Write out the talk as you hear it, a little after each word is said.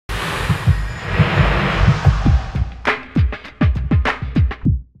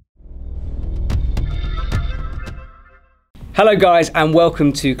Hello guys and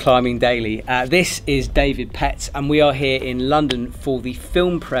welcome to Climbing Daily. This is David Petts and we are here in London for the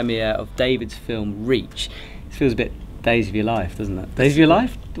film premiere of David's film Reach. It feels a bit Days of Your Life, doesn't it? Days of Your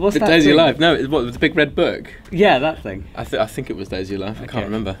Life? What's that? Days of Your Life? No, what, with the big red book? Yeah, that thing. I think it was Days of Your Life, I can't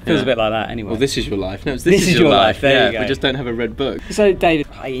remember. Feels a bit like that anyway. Well, This Is Your Life. No, it's This Is Your Life. There you go. We just don't have a red book. So David,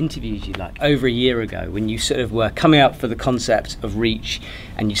 I interviewed you like over a year ago when you sort of were coming up for the concept of Reach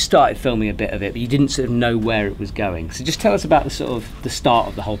and you started filming a bit of it, but you didn't sort of know where it was going. So just tell us about the start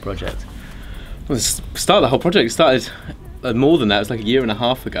of the whole project. Well, the start of the whole project started more than that. It was like a year and a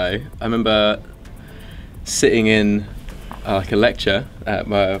half ago. I remember sitting in like a lecture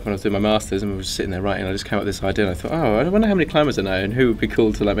when I was doing my masters, and we were just sitting there writing. I just came up with this idea, and I thought, oh, I wonder how many climbers I know, and who would be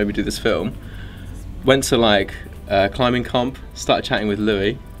cool to like maybe do this film. Went to like climbing comp, started chatting with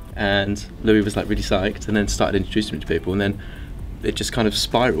Louis, and Louis was like really psyched, and then started introducing me to people, and then it just kind of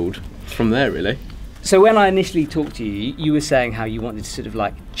spiraled from there, really. So when I initially talked to you, you were saying how you wanted to sort of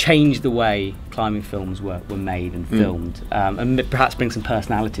like change the way climbing films were made and filmed, and perhaps bring some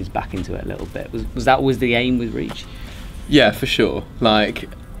personalities back into it a little bit. Was that always the aim with Reach? Yeah, for sure. Like,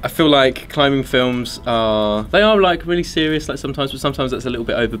 I feel like climbing films are like really serious, like sometimes, but sometimes that's a little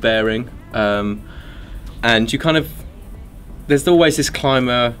bit overbearing. And you kind of, there's always this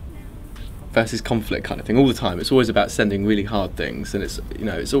climber versus conflict kind of thing all the time. It's always about sending really hard things, and it's, you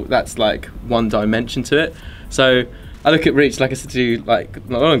know, it's all, that's like one dimension to it. So I look at Reach, like I said to you like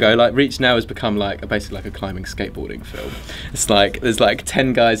not long ago, like Reach now has become like basically like a climbing skateboarding film. It's like there's like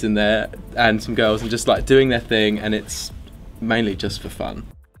 10 guys in there and some girls and just like doing their thing, and it's mainly just for fun.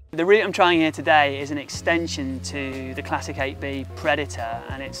 The route I'm trying here today is an extension to the classic 8B Predator,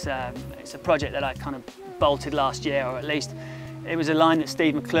 and it's a project that I kind of bolted last year, or at least it was a line that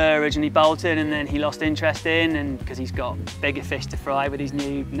Steve McClure originally bolted and then he lost interest in, and because he's got bigger fish to fry with his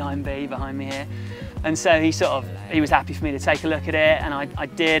new 9B behind me here. And so he was happy for me to take a look at it, and I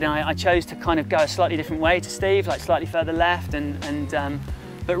did, and I chose to kind of go a slightly different way to Steve, like slightly further left,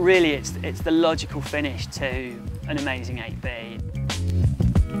 but really it's the logical finish to an amazing 8B.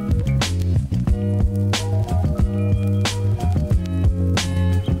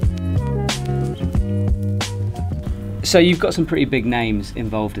 So you've got some pretty big names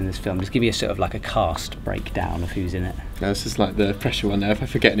involved in this film. Just give me a sort of like a cast breakdown of who's in it. No, this is like the pressure one now. If I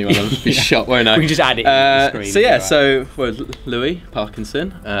forget anyone, I'll be shot, won't I? We can just add it to the screen. So yeah, so well, Louis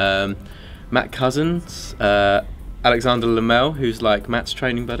Parkinson, Matt Cousins, Alexander Lamel, who's like Matt's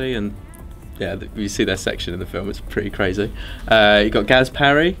training buddy, and yeah, you see their section in the film. It's pretty crazy. You've got Gaz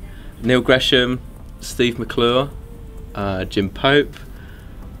Parry, Neil Gresham, Steve McClure, Jim Pope.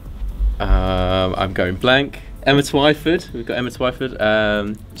 I'm going blank. Emma Twyford, we've got Emma Twyford.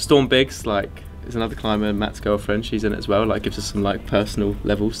 Storm Biggs, like, is another climber, Matt's girlfriend. She's in it as well. Like, gives us some like personal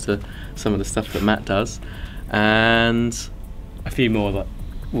levels to some of the stuff that Matt does, and a few more that.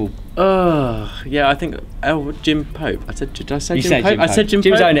 Yeah, I think Jim Pope. Did I say you Jim Pope? I said Jim Pope.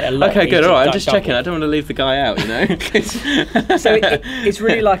 Jim's owned it a lot. Okay, good. All right, I'm just checking. I don't want to leave the guy out, you know. So it's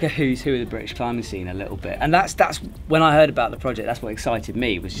really like a who's who of the British climbing scene a little bit, and that's when I heard about the project. That's what excited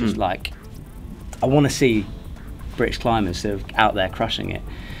me. Was just like, I want to see British climbers sort of out there crushing it.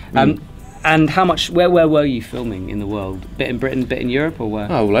 And how much? Where were you filming in the world? Bit in Britain, bit in Europe, or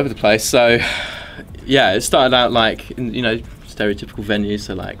where? Oh, all over the place. So yeah, it started out like in, you know, stereotypical venues,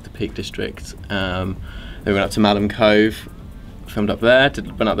 so like the Peak District. Then we went up to Malham Cove, filmed up there.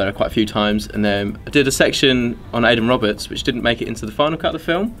 Went up there quite a few times, and then I did a section on Aidan Roberts, which didn't make it into the final cut of the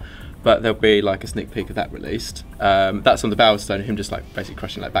film, but there'll be like a sneak peek of that released. That's on the Bowerstone, him just like basically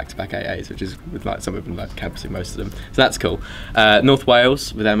crushing like back-to-back AAs, which is with like some of them like canvassing most of them. So that's cool. North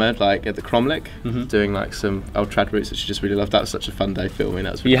Wales with Emma, like at the Cromlech, doing like some old trad routes that she just really loved. That was such a fun day filming.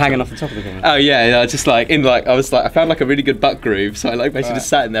 That was really You're hanging cool. off the top of the Cromlech? Oh yeah, just like in like I found like a really good butt groove, so I like basically just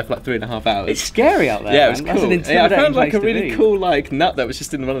sat in there for like 3.5 hours. It's scary out there. Yeah, it was man. cool. That's an Yeah, I found like a place to really be. cool like nut that was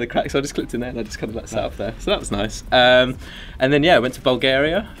just in one of the cracks. So I just clicked in there and I just kind of like sat up there. So that was nice. And then yeah, I went to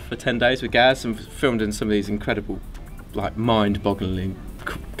Bulgaria for 10 days with Gaz and filmed in some of these incredible, like mind-bogglingly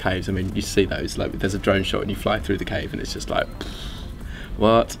caves. I mean, you see those, like there's a drone shot and you fly through the cave and it's just like,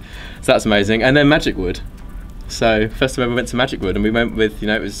 what? So that's amazing. And then Magic Wood. So first time I ever went to Magic Wood, and we went with, you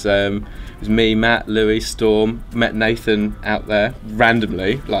know, it was me, Matt, Louis, Storm. Met Nathan out there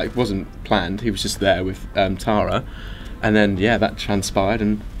randomly, like wasn't planned. He was just there with Tara, and then yeah, that transpired,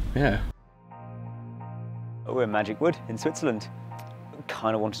 and yeah. We're in Magic Wood in Switzerland.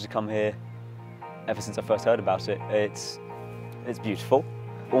 Kind of wanted to come here ever since I first heard about it. It's beautiful.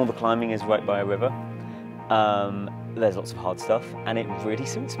 All the climbing is right by a river. There's lots of hard stuff, and it really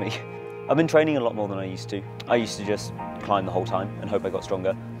suits me. I've been training a lot more than I used to. I used to just climb the whole time and hope I got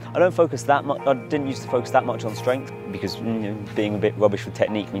stronger. I don't focus that much. I didn't used to focus that much on strength because being a bit rubbish with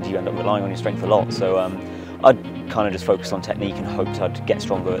technique means you end up relying on your strength a lot. So I'd kind of just focus on technique and hoped I'd get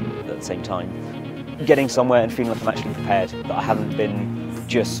stronger at the same time. Getting somewhere and feeling like I'm actually prepared, that I haven't been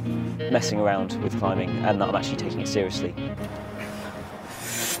just messing around with climbing and that I'm actually taking it seriously.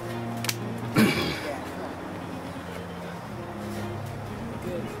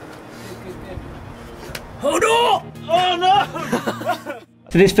 Hold on! Oh no!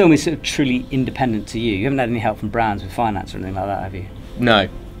 So this film is sort of truly independent to you. You haven't had any help from brands with finance or anything like that, have you? No.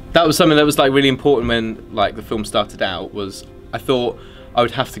 That was something that was like really important when like the film started out. Was I thought I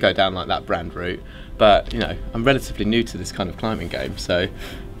would have to go down like that brand route, but you know I'm relatively new to this kind of climbing game, so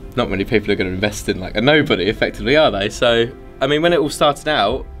not many people are going to invest in like a nobody, effectively, are they? So I mean, when it all started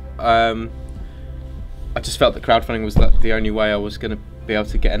out, I just felt that crowdfunding was like the only way I was going to be able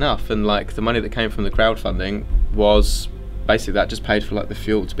to get enough, and like the money that came from the crowdfunding was basically that just paid for like the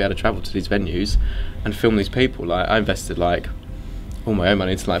fuel to be able to travel to these venues and film these people. Like I invested like all my own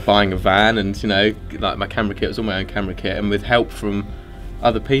money into like buying a van, and you know like my camera kit was all my own camera kit, and with help from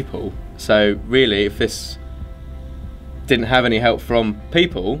other people. So really, if this didn't have any help from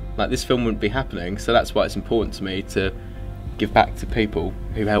people, like this film wouldn't be happening. So that's why it's important to me to give back to people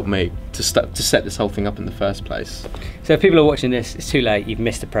who helped me to set this whole thing up in the first place. So if people are watching this, it's too late, you've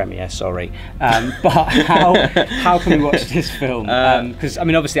missed the premiere, sorry. But how can we watch this film? Because I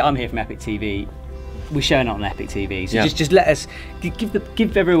mean, obviously I'm here from EpicTV. We're showing it on EpicTV, so just let us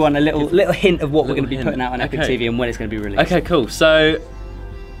give everyone a little hint of what we're going to be putting out on EpicTV and when it's going to be released. Okay, cool. So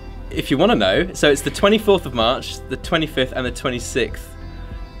if you want to know, so it's the 24th of March, the 25th and the 26th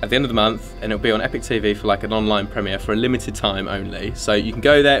at the end of the month, and it'll be on EpicTV for like an online premiere for a limited time only. So you can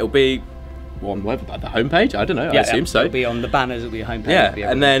go there, it'll be on whatever, the homepage, I don't know, I assume so. It'll be on the banners, it'll be a homepage.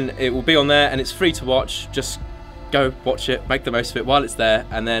 Yeah, and then it will be on there and it's free to watch. Just go watch it, make the most of it while it's there,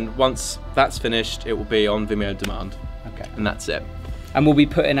 and then once that's finished, it will be on Vimeo on demand. Okay. And that's it. And we'll be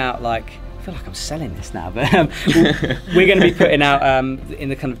putting out like, I feel like I'm selling this now, but we're going to be putting out in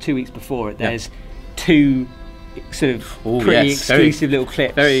the kind of 2 weeks before it, there's two sort of pretty exclusive little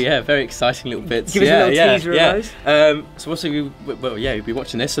clips. Very exciting little bits. Give us a little teaser of those. So also, you'll be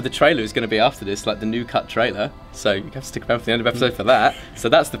watching this. So the trailer is going to be after this, like the new cut trailer. So you have to stick around for the end of the episode for that. So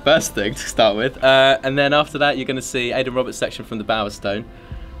that's the first thing to start with. And then after that, you're going to see Aidan Roberts' section from the Bowerstone.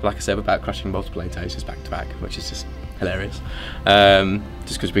 Like I said, about crushing multiple ATOs back to back, which is just hilarious.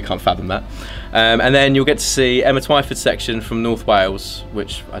 Just because we can't fathom that. And then you'll get to see Emma Twyford's section from North Wales,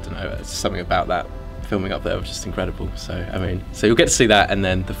 which I don't know, it's something about that filming up there was just incredible. So I mean, so you'll get to see that, and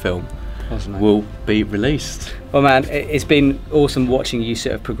then the film will be released. Well, man, it's been awesome watching you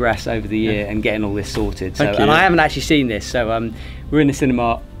sort of progress over the year and getting all this sorted. So, and I haven't actually seen this, so we're in the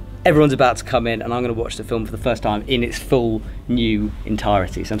cinema. Everyone's about to come in, and I'm going to watch the film for the first time in its full new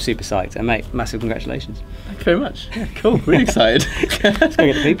entirety. So I'm super psyched. And mate, massive congratulations. Thank you very much. Yeah, cool. Really excited. Let's go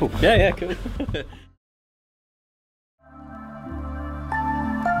get the people. Yeah, cool.